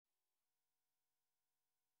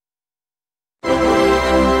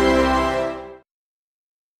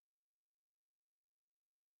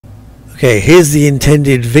Okay, here's the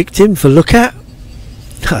intended victim for look at.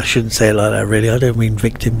 I shouldn't say it like that really, I don't mean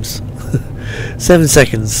victims. 7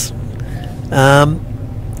 seconds.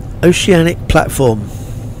 Oceanic platform.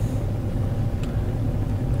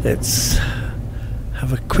 Let's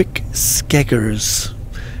have a quick skeggers.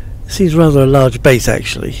 Seems rather a large base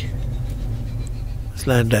actually. Let's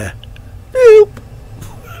land there. Nope.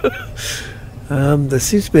 There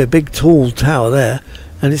seems to be a big tall tower there,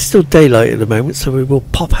 and it's still daylight at the moment, so we will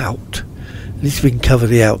pop out. At least we can cover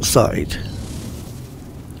the outside.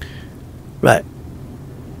 Right.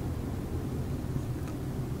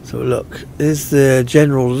 So look, there's the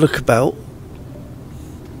general lookabout.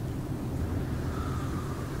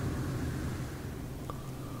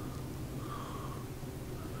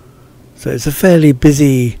 So it's a fairly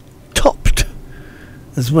busy topped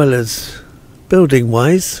as well as building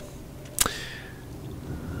wise.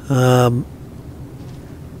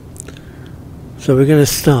 So we're going to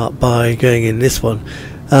start by going in this one.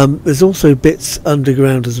 There's also bits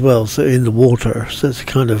underground as well, so in the water, so it's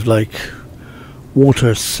kind of like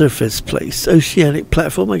water surface place. Oceanic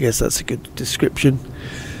platform, I guess that's a good description.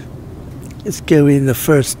 Let's go in the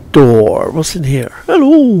first door. What's in here?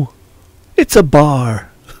 Hello! It's a bar.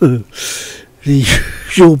 The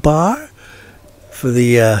usual bar for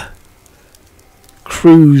the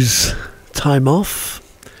cruise time off.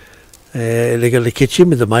 They got a kitchen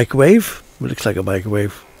with a microwave. It looks like a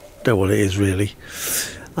microwave. Don't know what it is really.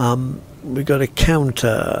 We got a counter.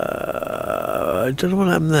 I don't know what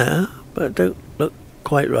happened there, but it don't look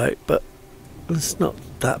quite right. But it's not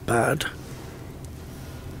that bad.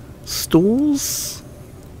 Stalls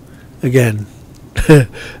again.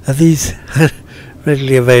 Are these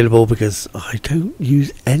readily available? Because I don't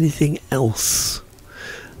use anything else.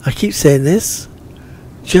 I keep saying this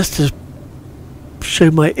just to show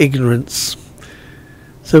my ignorance.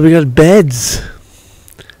 So we got beds,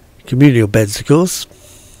 communal beds of course.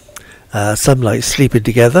 Some like sleeping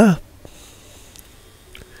together.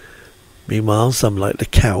 Meanwhile some like the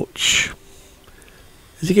couch.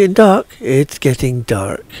 Is it getting dark? It's getting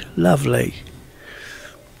dark. Lovely.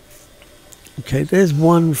 Okay, there's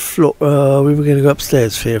one floor. We were going to go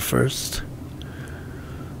upstairs here first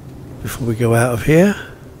before we go out of here.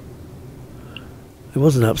 It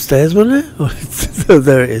wasn't upstairs, wasn't it? Oh,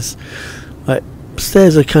 there it is. Right,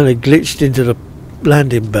 stairs are kind of glitched into the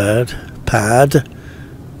landing pad.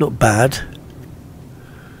 Not bad.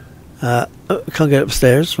 Oh, can't get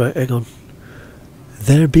upstairs. Right, hang on.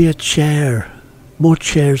 There be a chair. More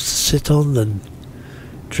chairs to sit on than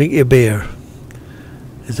drink your beer.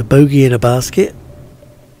 There's a bogey in a basket.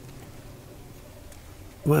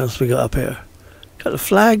 What else we got up here? Got the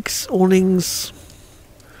flags, awnings.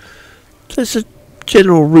 There's a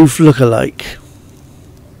general roof look-alike.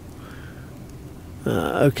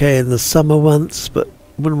 Okay in the summer months, but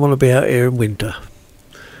wouldn't want to be out here in winter.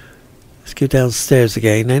 Let's go downstairs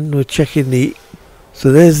again then. We're checking the...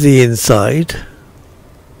 So there's the inside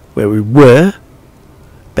where we were.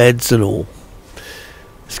 Beds and all.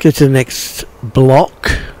 Let's go to the next block.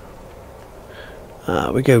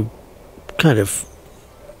 We go kind of...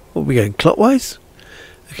 What are we going? Clockwise?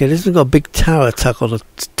 Okay, this one's got a big tower tuck on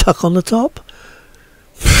the top.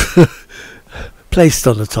 Placed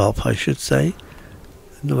on the top, I should say.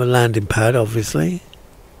 Another landing pad, obviously.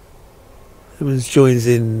 It joins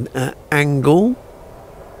in angle.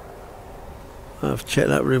 I've checked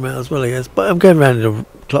that room out as well, I guess. But I'm going around in a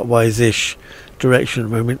clockwise-ish direction at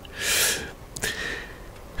the moment.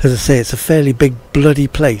 As I say, it's a fairly big bloody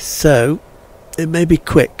place, so it may be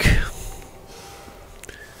quick.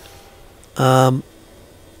 Okay,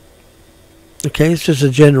 it's just a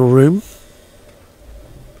general room.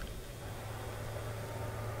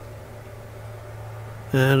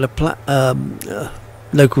 And a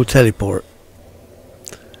local teleport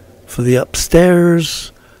for the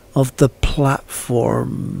upstairs of the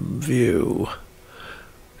platform view.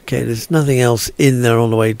 Okay, there's nothing else in there on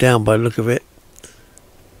the way down by the look of it.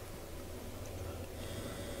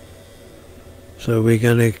 So we're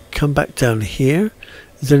going to come back down here.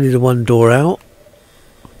 There's only the one door out.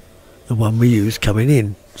 The one we use coming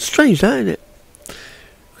in. Strange that, isn't it?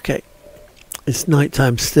 Okay. It's night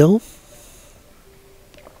time still.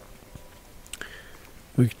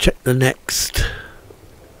 We check the next.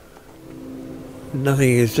 Nothing,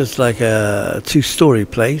 is just like a two-story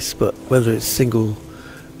place, but whether it's single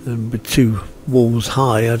and with two walls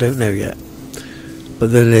high, I don't know yet.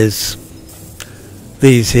 But then there's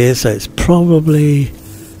these here, so it's probably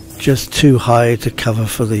just too high to cover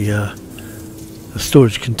for the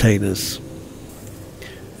storage containers.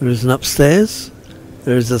 There is an upstairs.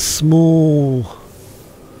 There is a small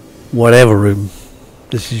whatever room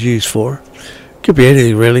this is used for. Could be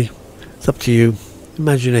anything really. It's up to you.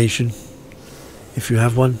 Imagination, if you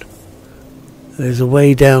have one. There's a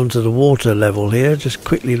way down to the water level here. Just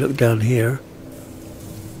quickly look down here.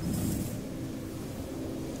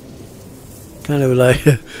 Kind of like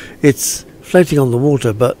it's floating on the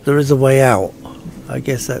water, but there is a way out. I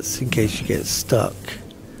guess that's in case you get stuck.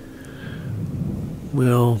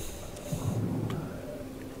 We'll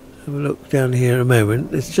have a look down here in a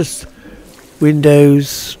moment. It's just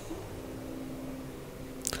windows.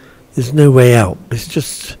 There's no way out. It's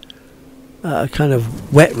just a kind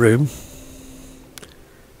of wet room.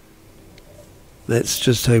 Let's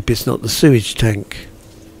just hope it's not the sewage tank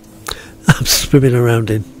I'm swimming around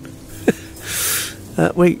in.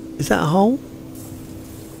 Wait, is that a hole?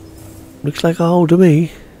 Looks like a hole to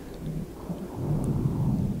me.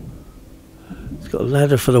 It's got a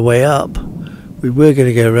ladder for the way up. We were going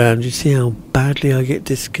to go around. You see how badly I get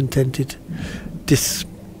discontented?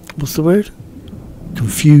 What's the word?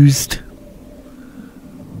 Confused.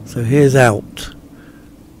 So here's out.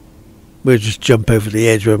 We'll just jump over the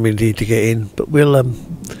edge when we need to get in, but we'll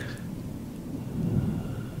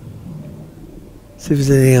see if there's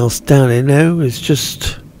anything else down here. No, it's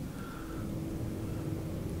just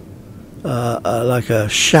like a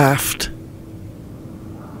shaft,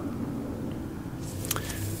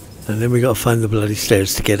 and then we got to find the bloody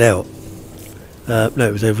stairs to get out. No,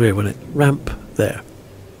 it was over here, wasn't it? Ramp there.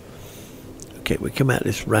 Okay, we come out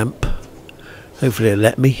this ramp. Hopefully it'll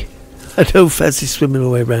let me. I don't fancy swimming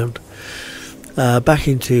all the way around. Back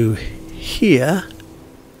into here.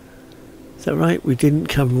 Is that right? We didn't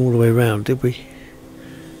come all the way around, did we?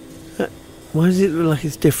 Why does it look like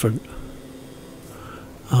it's different?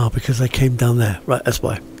 Ah, because I came down there. Right, that's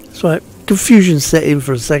why. That's right. Confusion set in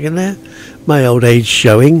for a second there. My old age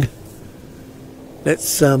showing.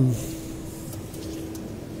 Let's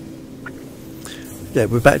yeah,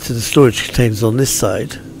 we're back to the storage containers on this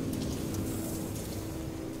side.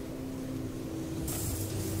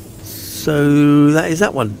 So that is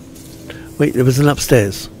that one. Wait, there was an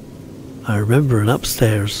upstairs. I remember an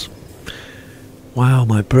upstairs. Wow,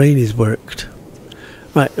 my brain is worked.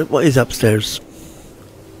 Right, what is upstairs?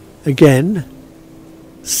 Again,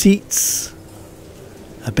 seats,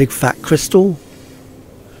 a big fat crystal,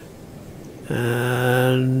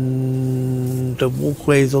 and the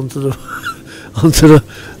walkways onto the onto the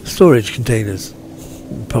storage containers.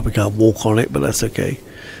 You probably can't walk on it, but that's okay.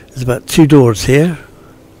 There's about 2 doors here.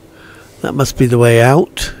 That must be the way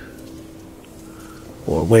out,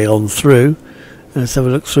 or way on through. Let's have a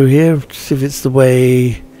look through here, see if it's the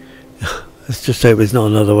way. Let's just hope it's not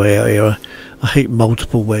another way out here. I hate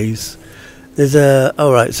multiple ways. There's a...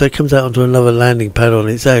 Alright, so it comes out onto another landing pad on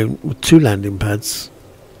its own, with 2 landing pads.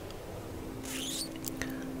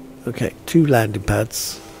 Okay, 2 landing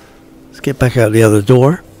pads. Let's get back out the other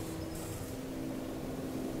door.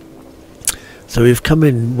 So we've come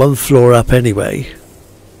in 1 floor up anyway.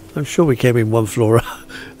 I'm sure we came in 1 floor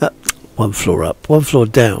up. 1 floor up, 1 floor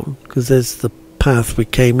down, because there's the path we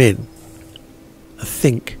came in. I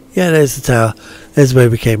think. Yeah, there's the tower. There's where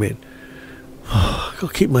we came in. Oh, I've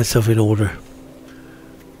got to keep myself in order.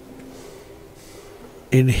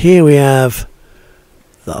 In here we have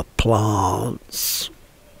the plants.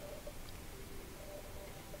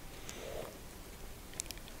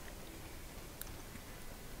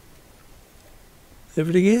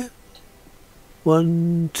 Everything here?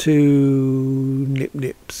 1, 2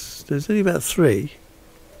 nip-nips. There's only about 3.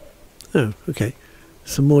 Oh, okay.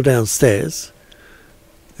 Some more downstairs.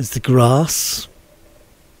 There's the grass.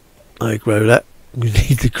 I grow that. We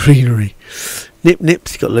need the greenery.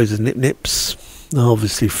 Nip-nips. You've got loads of nip-nips.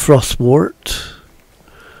 Obviously frostwort.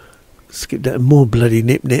 Skip that. More bloody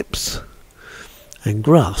nip-nips. And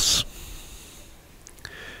grass.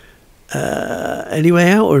 Any way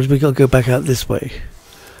out, or have we got to go back out this way?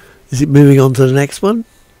 Is it moving on to the next one?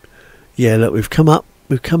 Yeah, look, we've come up,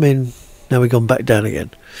 we've come in, now we've gone back down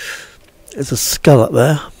again. There's a skull up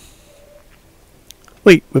there.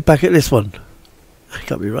 Wait, we're back at this one. I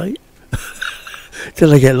can't be right.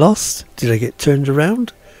 Did I get lost? Did I get turned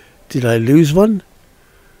around? Did I lose one?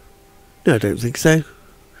 No, I don't think so.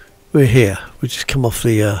 We're here. We just come off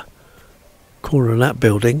the corner of that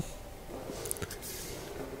building.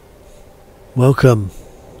 Welcome.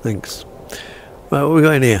 Thanks. Right, what we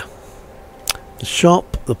got in here? The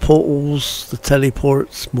shop, the portals, the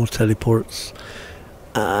teleports, more teleports,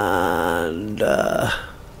 and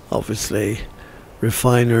obviously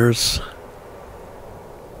refiners,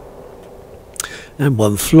 and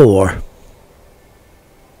 1 floor.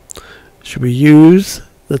 Should we use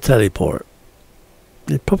the teleport?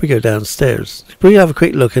 They'd probably go downstairs. We'll have a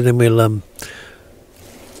quick look and then we'll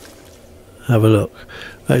have a look.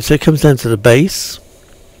 Right, so it comes down to the base.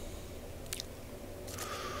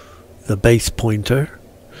 the base pointer.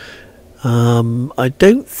 I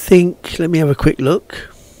don't think, let me have a quick look.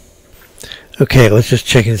 Okay, I was just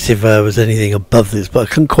checking to see if there was anything above this, but I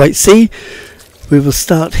couldn't quite see. We will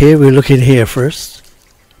start here. We'll look in here first.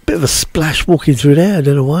 Bit of a splash walking through there, I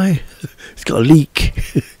don't know why. It's got a leak.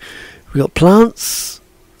 We've got plants,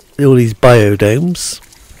 all these biodomes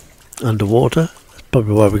underwater. That's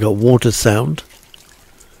probably why we got water sound.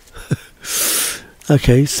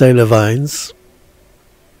 Okay, solar vines.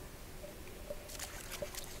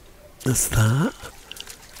 That's that.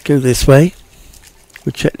 Go this way.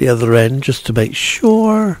 We'll check the other end just to make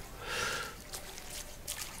sure.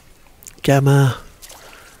 Gamma.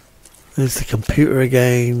 There's the computer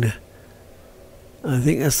again. I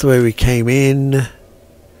think that's the way we came in.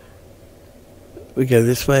 We go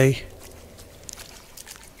this way.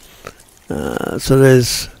 So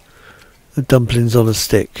there's the dumplings on a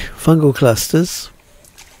stick. Fungal clusters.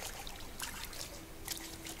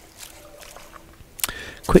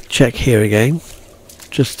 Quick check here again,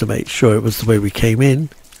 just to make sure it was the way we came in,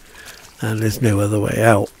 and there's no other way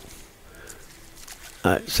out.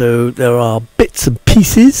 Alright, so there are bits and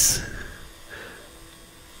pieces.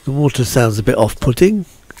 The water sounds a bit off-putting.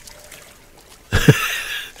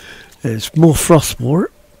 There's more frostwort.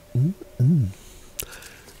 I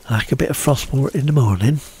like a bit of frostwort in the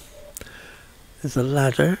morning. There's a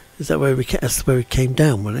ladder. Is that where that's where we came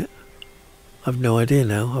down, wasn't it? I've no idea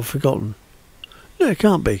now. I've forgotten. No, it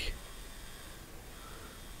can't be.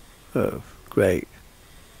 Oh, great.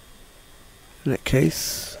 In that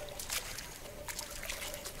case...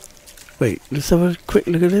 Wait, let's have a quick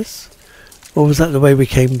look at this. Or was that the way we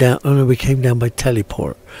came down? Oh no, we came down by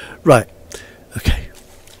teleport. Right. Okay.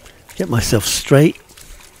 Get myself straight.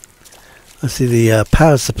 I see the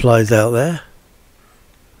power supplies out there.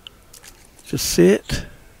 Just see it.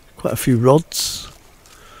 Quite a few rods.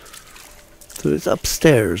 So it's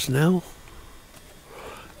upstairs now.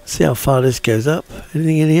 See how far this goes up.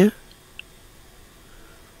 Anything in here?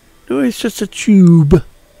 No, it's just a tube.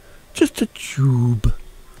 Just a tube.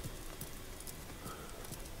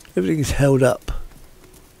 Everything's held up.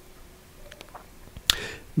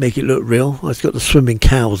 Make it look real. It's got the swimming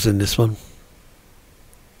cows in this one.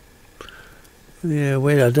 Yeah,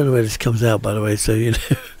 wait, I don't know where this comes out, by the way, so you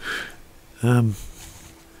know.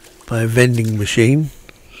 By a vending machine.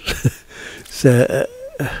 So,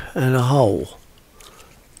 and a hole.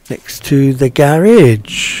 Next to the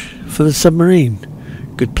garage for the submarine.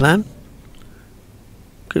 Good plan.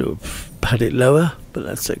 Could have had it lower, but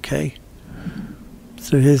that's okay.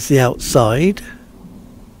 So here's the outside.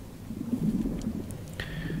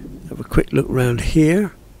 Have a quick look round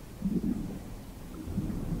here.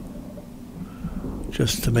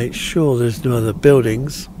 Just to make sure there's no other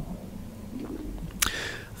buildings.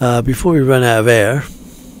 Before we run out of air,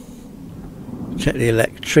 check the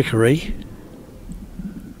electricity.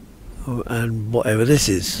 And whatever this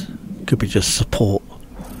is, could be just support.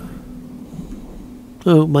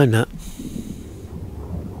 Oh, mind that.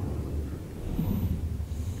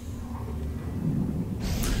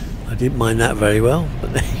 I didn't mind that very well,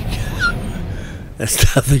 but there you go.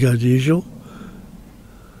 That's nothing unusual.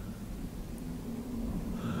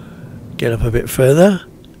 Get up a bit further.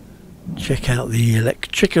 Check out the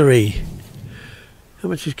electricity. How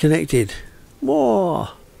much is connected? More.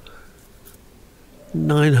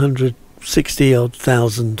 960 odd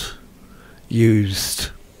thousand used.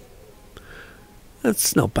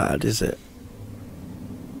 That's not bad, is it?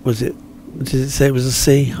 Was it? Did it say it was a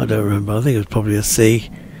C? I don't remember. I think it was probably a C.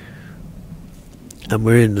 And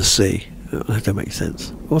we're in the sea. That don't make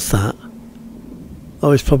sense. What's that?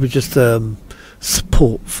 Oh, it's probably just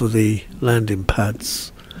support for the landing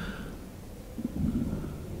pads.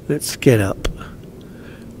 Let's get up.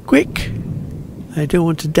 Quick! I don't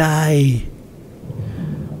want to die.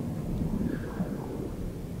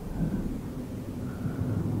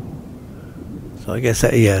 So I guess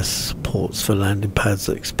that, yes, supports for landing pads,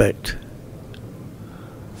 I expect.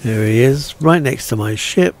 There he is, right next to my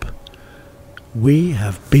ship. We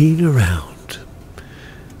have been around.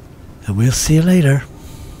 And we'll see you later.